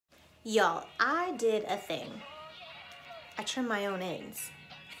Y'all, I did a thing. I trimmed my own ends.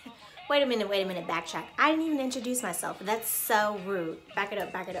 Wait a minute, backtrack. I didn't even introduce myself. That's so rude. Back it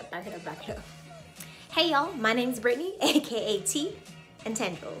up. Hey y'all, my name's Brittany, aka T and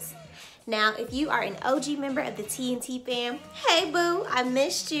Tendrils. Now, if you are an OG member of the TNT Fam, hey boo, I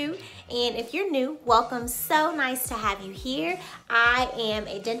missed you. And if you're new, welcome. So nice to have you here. I am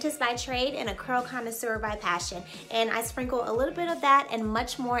a dentist by trade and a curl connoisseur by passion. And I sprinkle a little bit of that and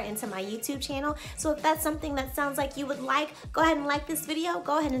much more into my YouTube channel. So if that's something that sounds like you would like, go ahead and like this video,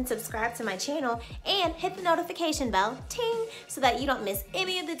 go ahead and subscribe to my channel and hit the notification bell, ting, so that you don't miss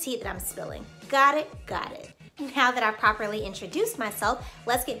any of the tea that I'm spilling. Got it? Got it. Now that I've properly introduced myself,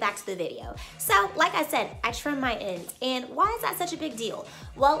 let's get back to the video. So, like I said, I trim my ends. And why is that such a big deal?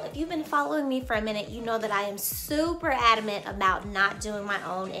 Well, if you've been following me for a minute, you know that I am super adamant about not doing my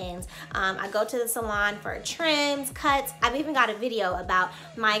own ends. I go to the salon for trims, cuts. I've even got a video about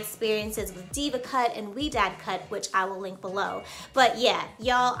my experiences with Diva Cut and We Dad Cut, which I will link below. But yeah,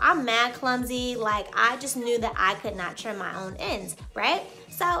 y'all, I'm mad clumsy. Like, I just knew that I could not trim my own ends, right?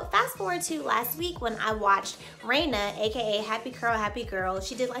 So fast forward to last week when I watched Raina, aka Happy Curl, Happy Girl.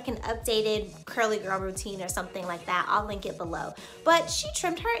 She did like an updated curly girl routine or something like that. I'll link it below. But she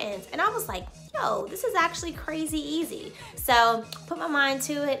trimmed her ends and I was like, yo, this is actually crazy easy. So put my mind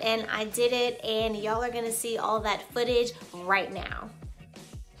to it and I did it, and y'all are gonna see all that footage right now.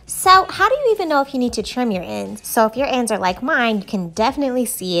 So how do you even know if you need to trim your ends? So if your ends are like mine, you can definitely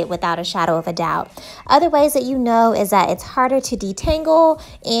see it without a shadow of a doubt. Other ways that you know is that it's harder to detangle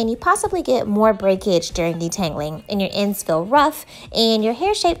and you possibly get more breakage during detangling and your ends feel rough and your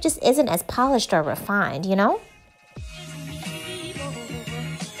hair shape just isn't as polished or refined, you know?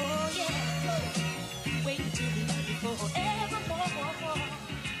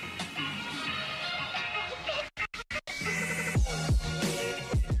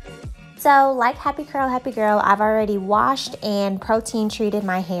 So like Happy Curl, Happy Girl, I've already washed and protein treated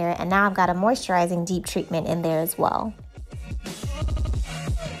my hair, and now I've got a moisturizing deep treatment in there as well.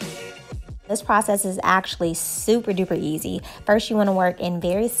 This process is actually super duper easy. First, you want to work in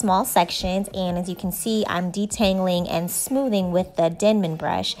very small sections, and as you can see, I'm detangling and smoothing with the Denman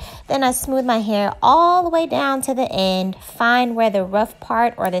brush. Then I smooth my hair all the way down to the end, find where the rough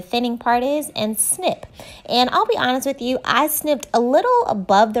part or the thinning part is, and snip. And I'll be honest with you, I snipped a little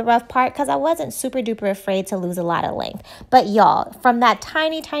above the rough part because I wasn't super duper afraid to lose a lot of length. But y'all, from that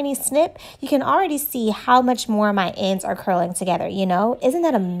tiny snip, you can already see how much more my ends are curling together, you know? Isn't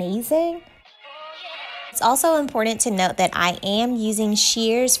that amazing? It's also important to note that I am using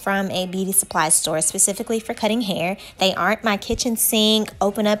shears from a beauty supply store specifically for cutting hair. They aren't my kitchen sink,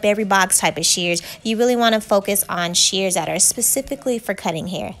 open up every box type of shears. You really want to focus on shears that are specifically for cutting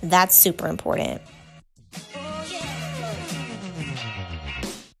hair. That's super important.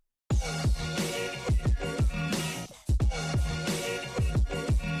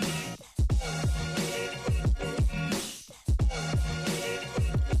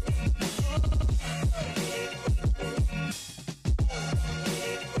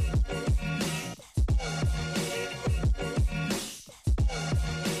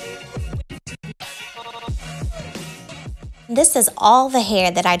 This is all the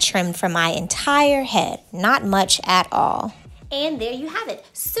hair that I trimmed from my entire head, not much at all. And there you have it.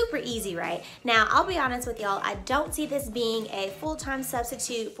 Super easy, right? Now, I'll be honest with y'all, I don't see this being a full-time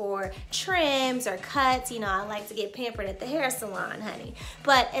substitute for trims or cuts. You know, I like to get pampered at the hair salon, honey.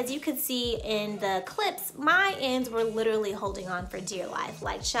 But as you could see in the clips, my ends were literally holding on for dear life.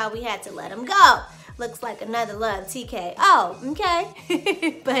 Like, child, we had to let them go. Looks like another love TK. Oh,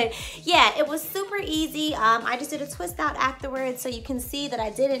 okay. But yeah, it was super easy. I just did a twist out afterwards so you can see that I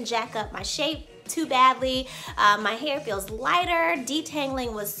didn't jack up my shape too badly. My hair feels lighter.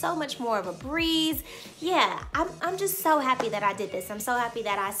 Detangling was so much more of a breeze. Yeah, I'm just so happy that I did this. I'm so happy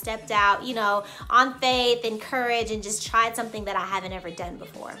that I stepped out, you know, on faith and courage and just tried something that I haven't ever done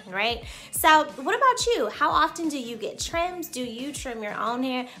before, right? So what about you? How often do you get trims? Do you trim your own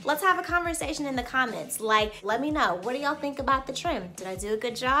hair? Let's have a conversation in the comments. Like, let me know. What do y'all think about the trim? Did I do a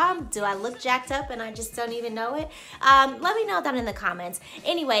good job? Do I look jacked up and I just don't even know it? Let me know down in the comments.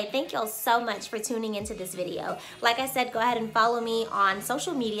 Anyway, thank y'all so much for tuning into this video. Like I said, go ahead and follow me on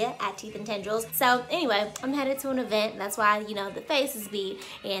social media at Teeth and Tendrils. So anyway, I'm headed to an event. That's why, you know, the face is beat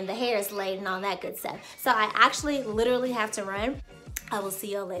and the hair is laid and all that good stuff. So I actually literally have to run. I will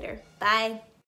see y'all later. Bye.